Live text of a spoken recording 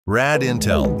RAD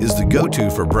Intel is the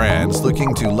go-to for brands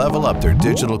looking to level up their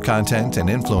digital content and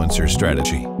influencer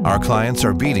strategy. Our clients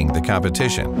are beating the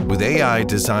competition with AI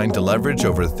designed to leverage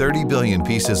over 30 billion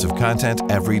pieces of content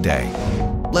every day.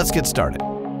 Let's get started.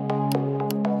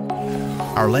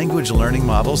 Our language learning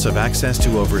models have access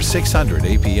to over 600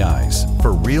 APIs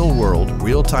for real-world,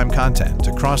 real-time content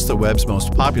across the web's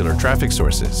most popular traffic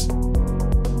sources.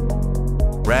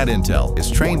 RAD Intel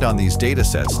is trained on these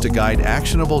datasets to guide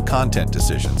actionable content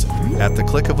decisions at the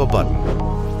click of a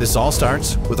button. This all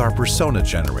starts with our persona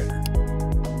generator.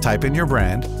 Type in your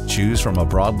brand, choose from a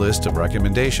broad list of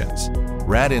recommendations.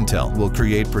 RAD Intel will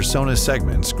create persona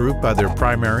segments grouped by their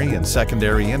primary and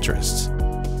secondary interests.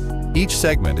 Each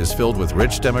segment is filled with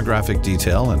rich demographic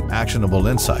detail and actionable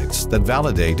insights that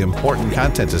validate important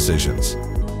content decisions.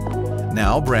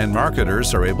 Now, brand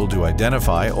marketers are able to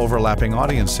identify overlapping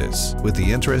audiences with the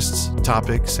interests,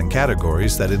 topics, and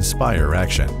categories that inspire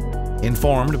action.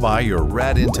 Informed by your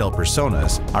RAD Intel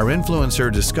personas, our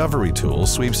influencer discovery tool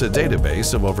sweeps a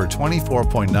database of over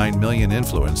 24.9 million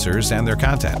influencers and their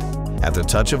content. At the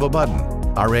touch of a button,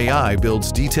 our AI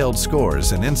builds detailed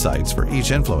scores and insights for each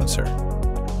influencer.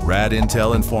 RAD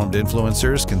Intel-informed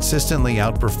influencers consistently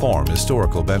outperform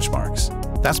historical benchmarks.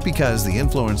 That's because the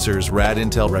influencers RAD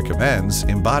Intel recommends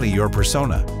embody your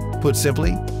persona. Put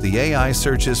simply, the AI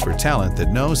searches for talent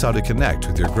that knows how to connect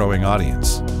with your growing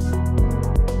audience.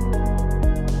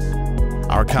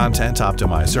 Our Content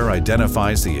Optimizer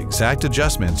identifies the exact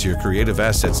adjustments your creative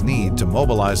assets need to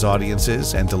mobilize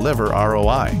audiences and deliver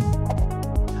ROI.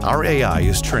 Our AI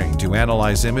is trained to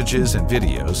analyze images and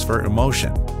videos for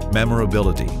emotion,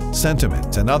 memorability,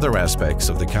 sentiment, and other aspects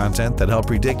of the content that help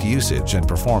predict usage and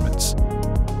performance.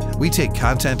 We take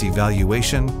content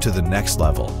evaluation to the next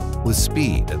level with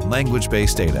speed and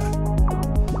language-based data.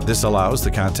 This allows the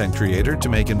content creator to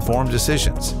make informed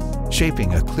decisions,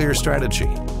 shaping a clear strategy,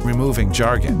 removing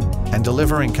jargon, and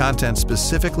delivering content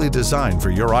specifically designed for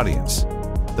your audience.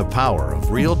 The power of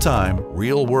real-time,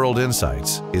 real-world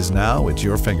insights is now at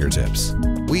your fingertips.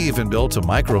 We even built a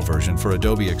micro version for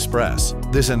Adobe Express.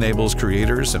 This enables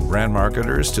creators and brand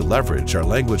marketers to leverage our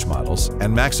language models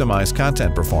and maximize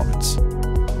content performance.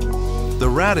 The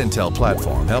RAD Intel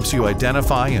platform helps you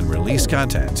identify and release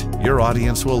content your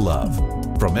audience will love.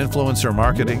 From influencer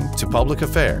marketing to public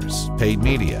affairs, paid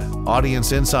media,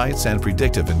 audience insights, and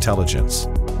predictive intelligence.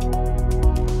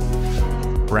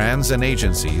 Brands and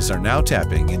agencies are now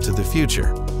tapping into the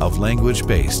future of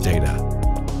language-based data.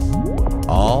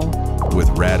 All with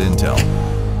RAD Intel.